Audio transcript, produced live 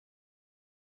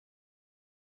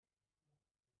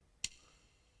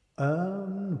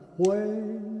And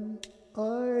when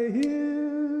I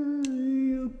hear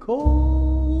you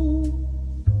call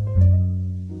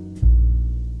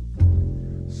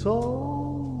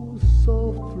so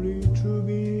softly to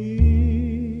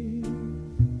me,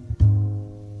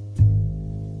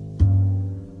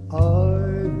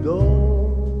 I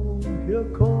don't hear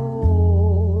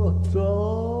call at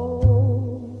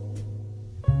all.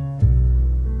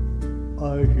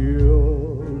 I hear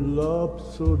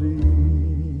Rhapsody.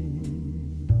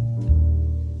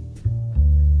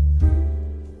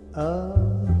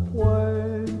 And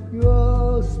when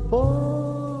you're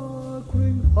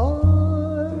sparkling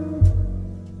eyes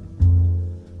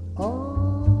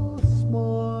are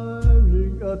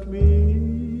smiling at me,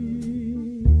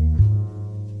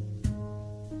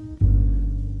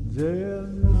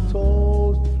 then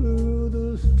soars through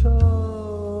the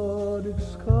starry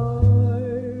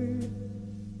sky,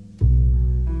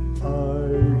 I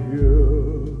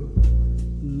hear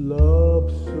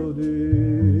Rhapsody.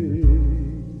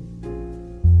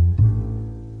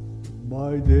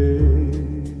 My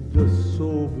days are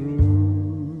so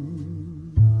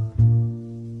blue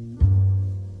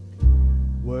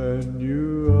when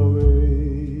you're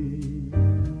away.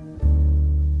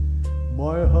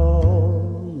 My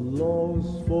heart longs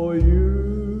for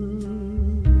you.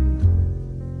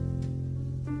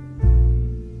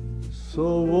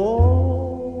 So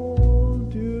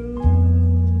won't you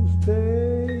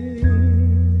stay?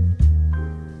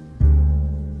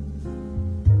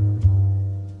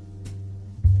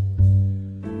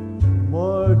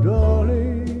 My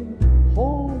darling,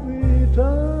 hold me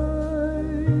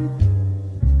tight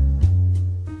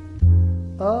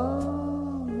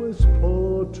and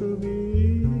whisper to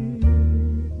me,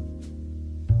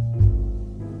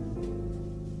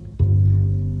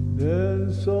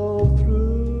 then so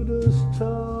through the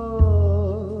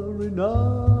starry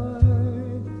night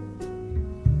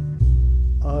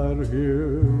I'll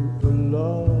hear a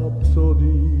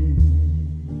rhapsody.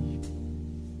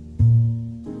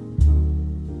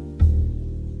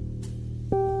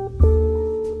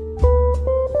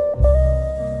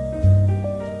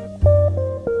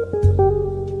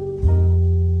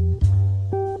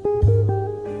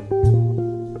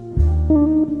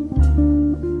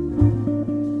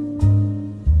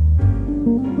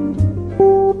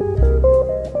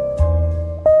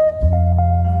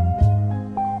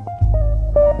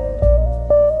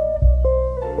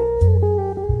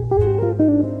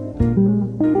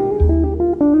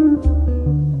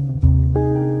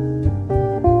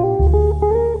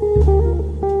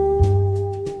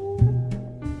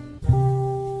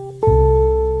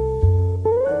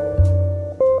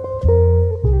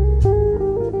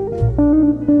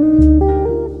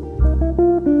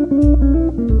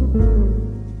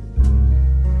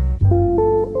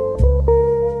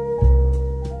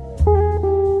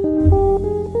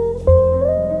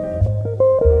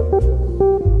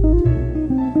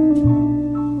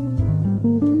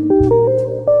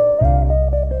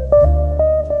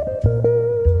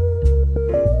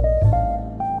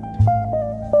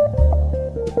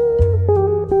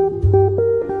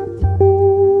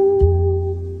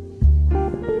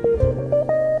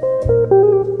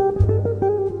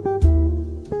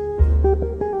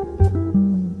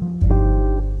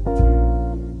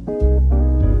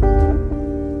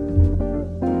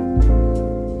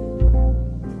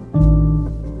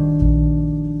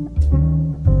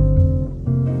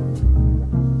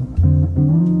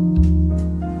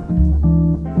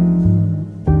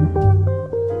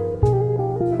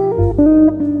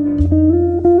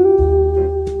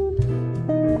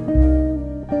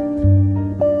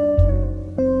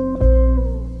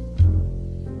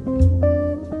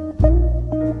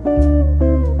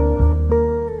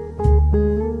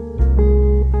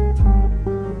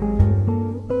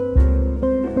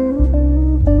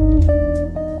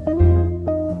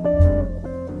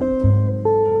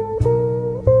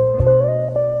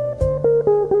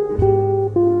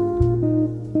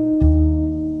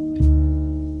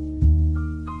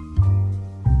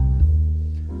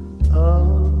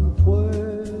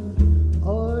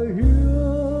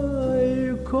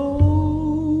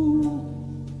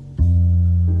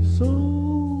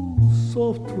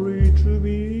 softly to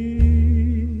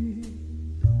me.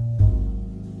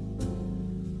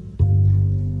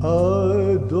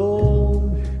 I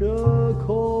don't hear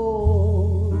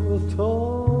call at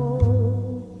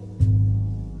all.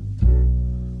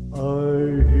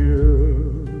 I hear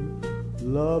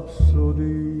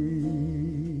Rhapsody.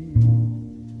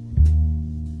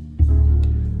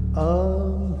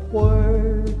 And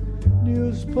when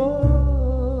your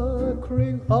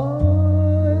sparkling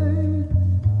eyes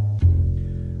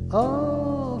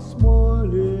are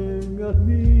smiling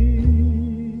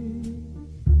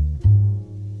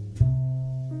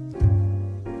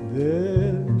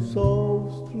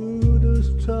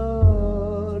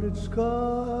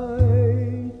sky.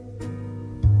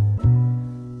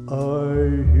 I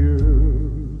hear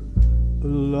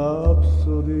a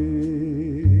rhapsody.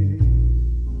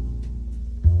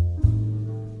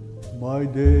 My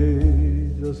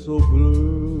days are so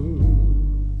blue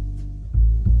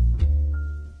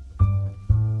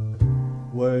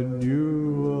when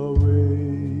you're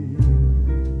away.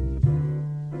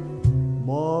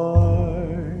 My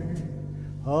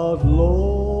heart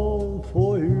longs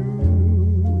for you.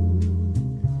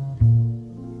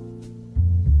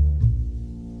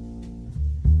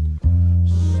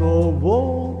 So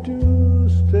won't you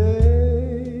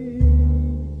stay?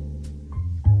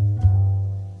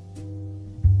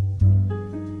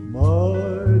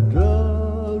 My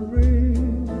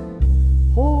darling,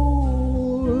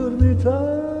 hold me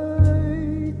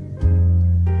tight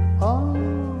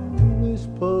and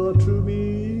whisper to me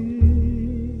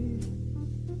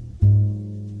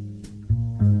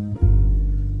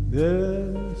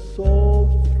then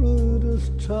soft through the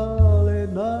starry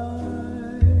night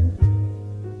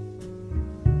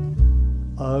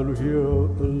I'll hear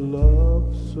a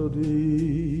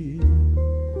rhapsody.